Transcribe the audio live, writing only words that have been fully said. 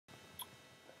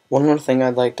One more thing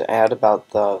I'd like to add about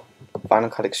the Final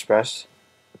Cut Express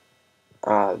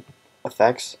uh,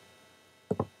 effects.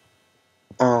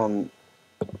 If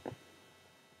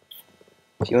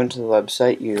you went to the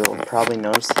website, you'll probably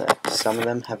notice that some of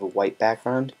them have a white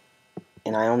background,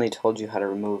 and I only told you how to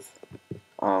remove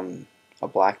a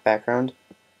black background.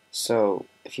 So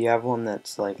if you have one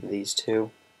that's like these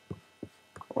two,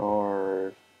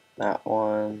 or that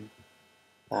one,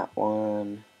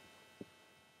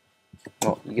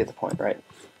 well, you get the point, right?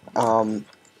 All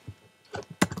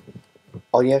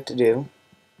you have to do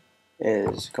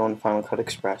is go into Final Cut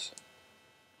Express.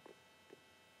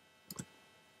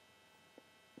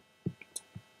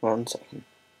 One second.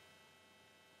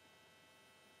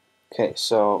 Okay,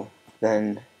 so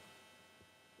then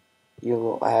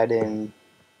you'll add in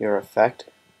your effect.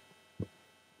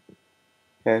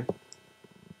 Okay,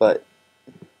 but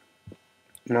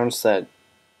notice that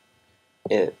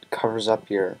it covers up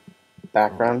your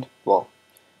background. Well,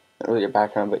 not really your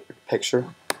background, but your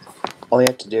picture. All you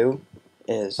have to do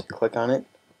is click on it,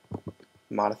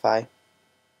 modify,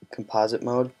 composite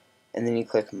mode, and then you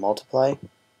click multiply,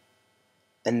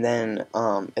 and then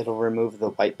it'll remove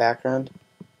the white background,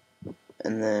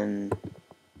 and then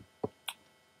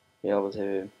you're able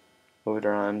to move it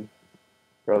around,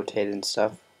 rotate it and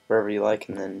stuff wherever you like,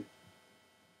 and then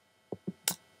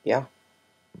yeah.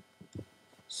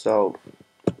 So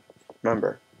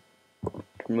remember, to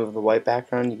remove the white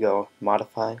background, you go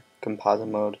modify, composite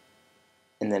mode,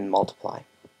 and then multiply.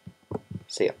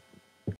 See ya.